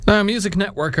Now, Music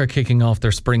Network are kicking off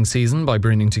their spring season by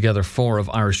bringing together four of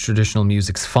Irish traditional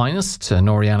music's finest.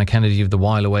 Noriana Kennedy of the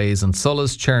While Aways and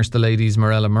Sullas, Cherish the Ladies,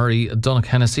 Morella Murray, Donnacha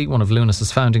Hennessy, one of Lunas's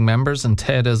founding members, and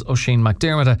Teda's Oisín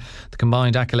McDermott. The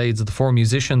combined accolades of the four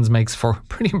musicians makes for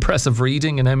pretty impressive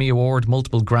reading: an Emmy Award,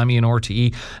 multiple Grammy and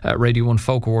RTE, Radio 1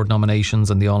 Folk Award nominations,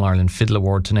 and the All-Ireland Fiddle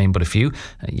Award, to name but a few.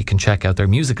 You can check out their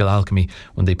musical alchemy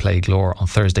when they play Glór on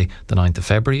Thursday, the 9th of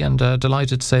February. And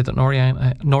delighted to say that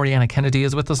Noriana Kennedy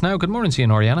is with us now. Good morning to you,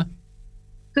 Noriana.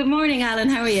 Good morning, Alan.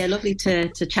 How are you? Lovely to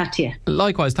chat to you.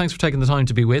 Likewise, thanks for taking the time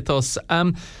to be with us.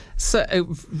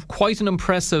 Quite an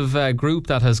impressive group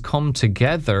that has come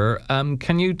together.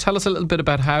 Can you tell us a little bit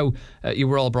about how you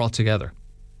were all brought together?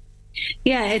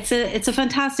 Yeah, it's a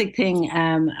fantastic thing,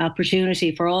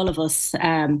 opportunity for all of us.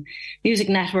 Music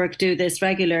Network do this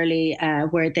regularly,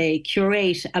 where they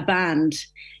curate a band.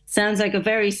 Sounds like a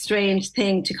very strange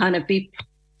thing to kind of be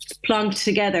plonked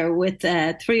together with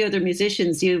three other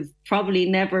musicians you've probably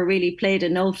never really played a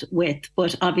note with,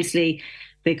 but obviously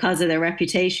because of their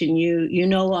reputation you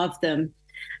know of them,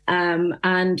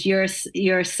 and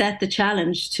you're set the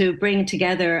challenge to bring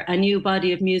together a new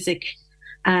body of music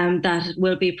that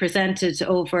will be presented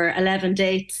over 11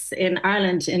 dates in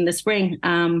Ireland in the spring.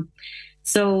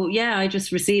 So yeah, I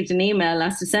just received an email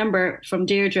last December from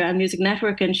Deirdre and Music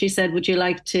Network, and she said, would you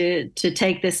like to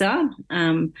take this on?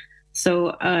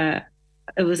 So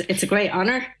it's a great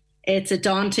honour. It's a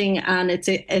daunting, and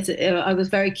I was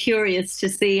very curious to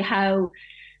see how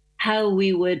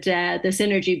we would the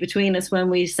synergy between us when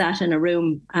we sat in a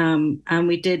room, and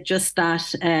we did just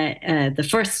that. The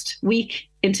first week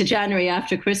into January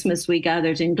after Christmas, we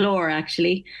gathered in Glór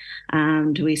actually,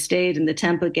 and we stayed in the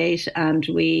Temple Gate, and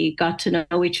we got to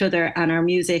know each other and our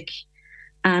music,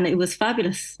 and it was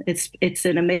fabulous. It's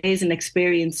an amazing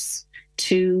experience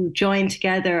to join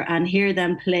together and hear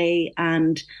them play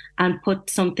and put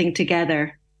something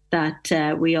together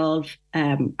that we all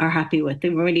are happy with. They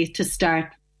were really to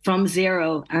start from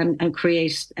zero and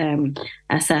create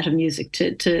a set of music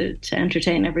to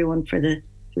entertain everyone for the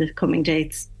coming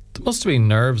dates. There must have been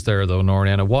nerves there, though,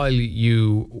 Noriana, while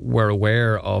you were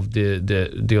aware of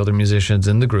the other musicians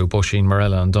in the group, Oisín,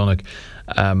 Morella and Donnacha.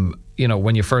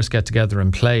 When you first get together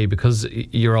and play, because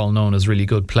you're all known as really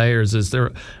good players, is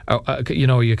there,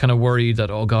 you're kind of worried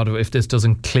that, oh God, if this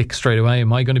doesn't click straight away,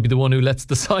 am I going to be the one who lets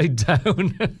the side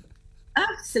down?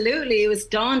 Absolutely. It was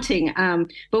daunting.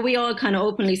 But we all kind of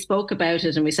openly spoke about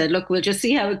it, and we said, look, we'll just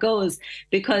see how it goes,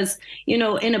 because, in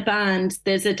a band,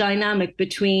 there's a dynamic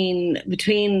between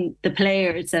the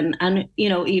players and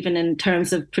even in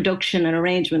terms of production and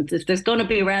arrangement. If there's going to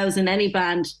be rows in any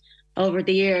band over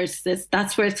the years,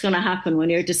 that's where it's going to happen when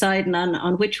you're deciding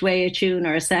on which way a tune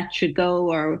or a set should go,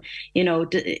 or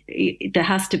there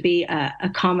has to be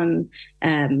a common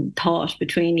thought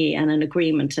between you and an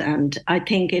agreement, and I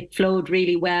think it flowed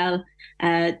really well.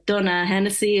 Donnacha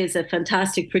Hennessy is a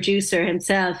fantastic producer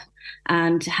himself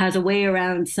and has a way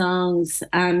around songs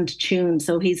and tunes,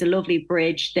 so he's a lovely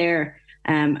bridge there,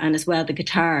 and as well the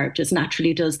guitar just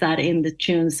naturally does that in the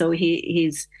tune, so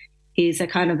he's a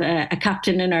kind of a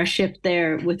captain in our ship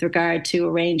there with regard to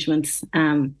arrangements.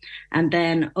 And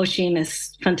then Oisín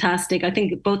is fantastic. I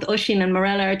think both Oisín and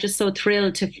Morella are just so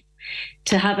thrilled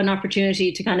to have an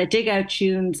opportunity to kind of dig out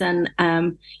tunes and,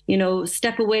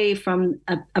 step away from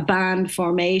a band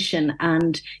formation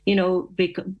and,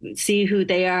 see who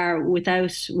they are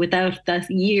without the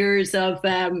years of,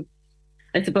 I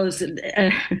suppose,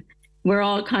 we're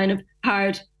all kind of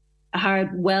hard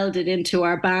welded into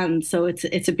our band, so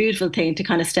it's a beautiful thing to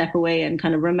kind of step away and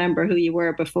kind of remember who you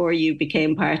were before you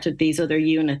became part of these other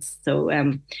units. So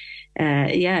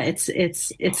it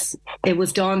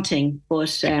was daunting,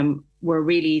 but we're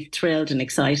really thrilled and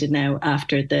excited now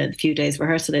after the few days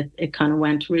rehearsal. It kind of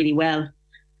went really well.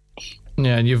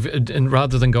 Yeah, and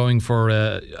rather than going for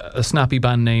a snappy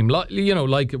band name,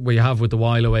 like we have with the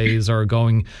While Aways,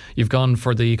 you've gone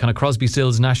for the kind of Crosby,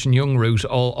 Stills, Nash and Young route,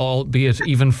 albeit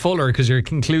even fuller because you're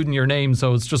concluding your name.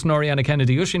 So it's just Noriana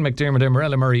Kennedy, Oisín McDermott,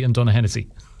 Morella Murray and Donnacha Hennessy.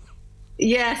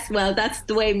 Yes, well, that's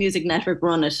the way Music Network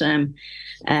run it.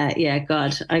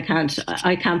 God, I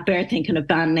can't bear thinking of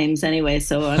band names anyway.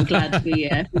 So I'm glad we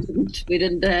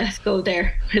didn't go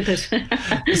there with it.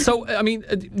 So, I mean,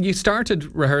 you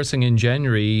started rehearsing in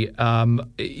January.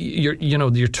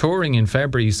 You're touring in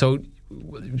February. So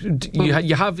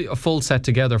you have a full set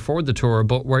together for the tour.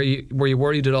 But were you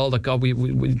worried at all that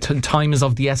time is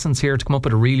of the essence here to come up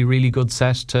with a really, really good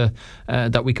set to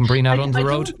that we can bring out on the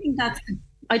road?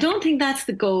 I don't think that's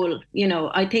the goal.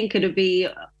 I think it would be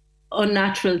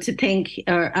unnatural to think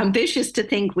or ambitious to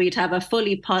think we'd have a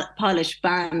fully polished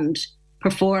band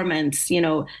performance,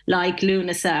 like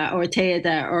Lunasa or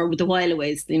Teada or the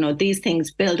Whileaways. These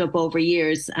things build up over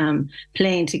years,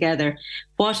 playing together.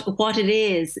 What it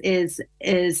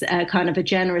is a kind of a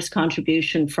generous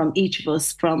contribution from each of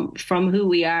us, from who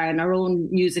we are and our own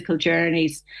musical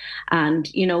journeys. And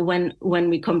when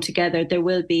we come together,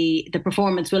 the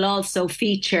performance will also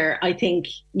feature, I think,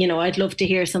 I'd love to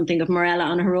hear something of Morella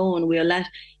on her own. We'll let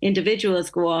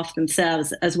individuals go off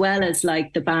themselves as well as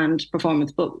like the band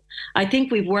performance. But I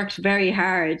think we've worked very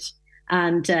hard,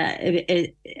 and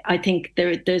I think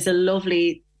there's a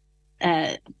lovely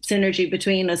synergy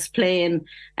between us playing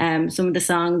some of the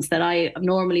songs that I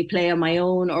normally play on my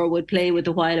own or would play with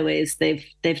the Whileaways.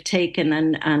 They've taken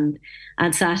and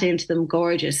sat into them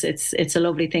gorgeous. It's a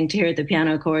lovely thing to hear the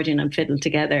piano, accordion and fiddle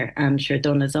together. And sure,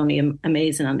 Donna's only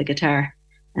amazing on the guitar.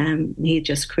 He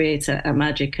just creates a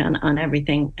magic on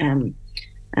everything. And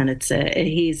it's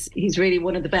he's really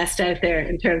one of the best out there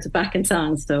in terms of backing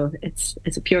songs. So it's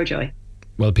a pure joy.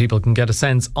 Well, people can get a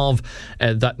sense of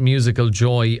that musical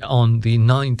joy on the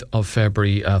 9th of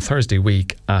February, Thursday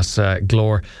week at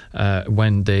Glór,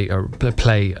 when they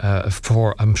play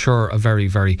for, I'm sure, a very,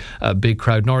 very big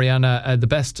crowd. Noriana, the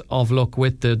best of luck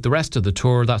with the rest of the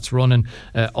tour. That's running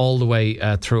all the way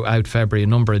throughout February, a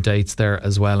number of dates there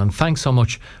as well. And thanks so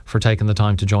much for taking the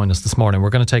time to join us this morning.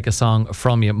 We're going to take a song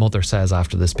from you, Mother Says,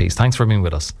 after this piece. Thanks for being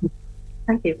with us.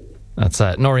 Thank you. That's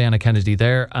Noriana Kennedy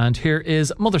there, and here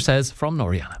is Mother Says from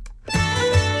Noriana.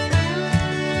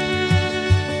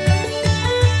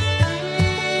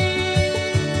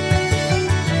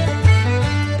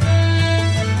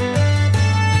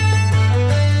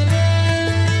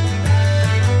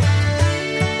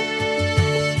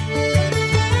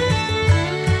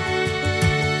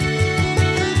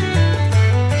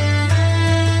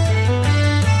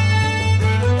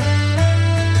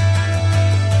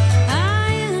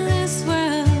 I in this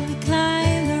world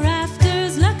climb the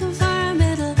rafters looking for a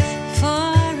middle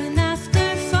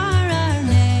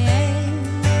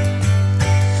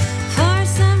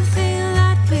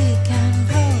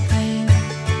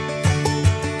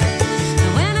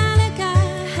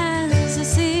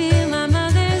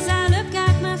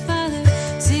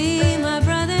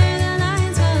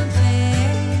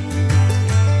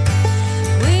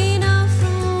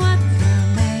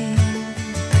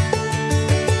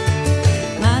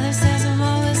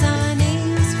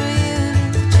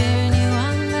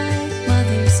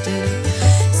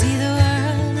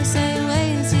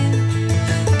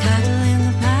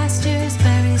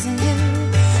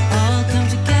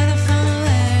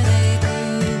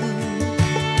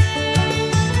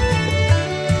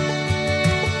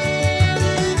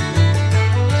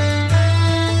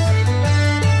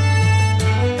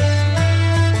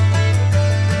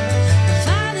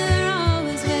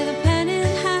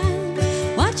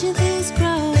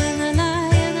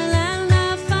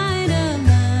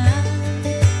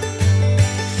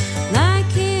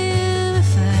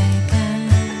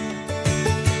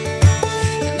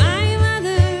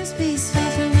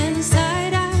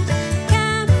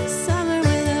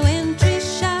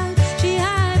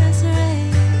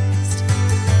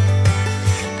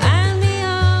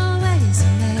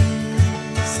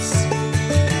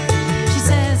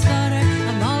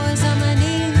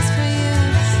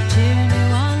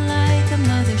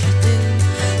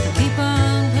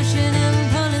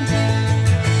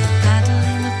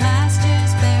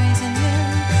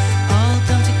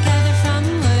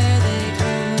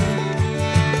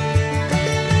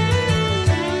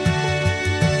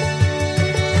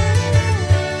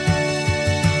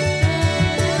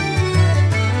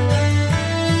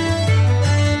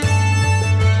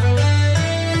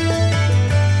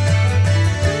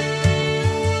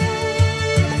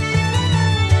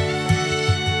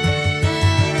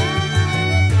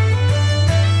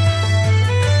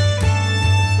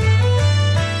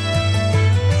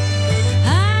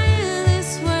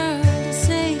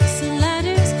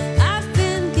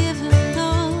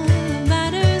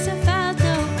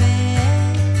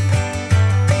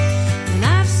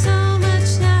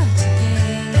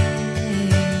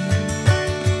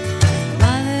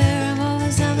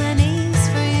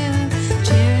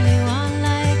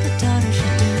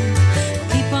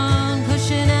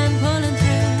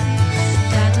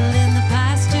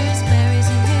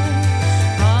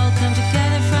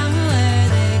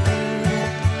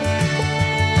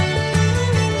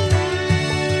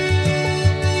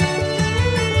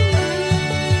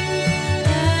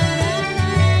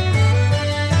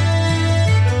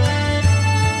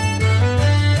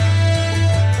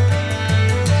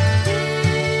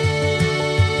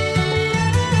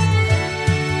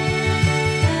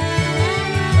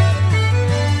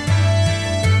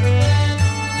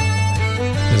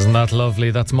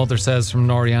Lovely. That's Mother Says from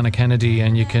Noriana Kennedy,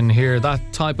 and you can hear that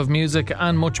type of music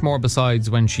and much more besides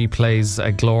when she plays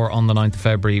Glór on the 9th of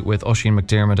February with Oisin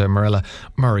McDermott, Marilla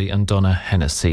Murray and Donna Hennessy.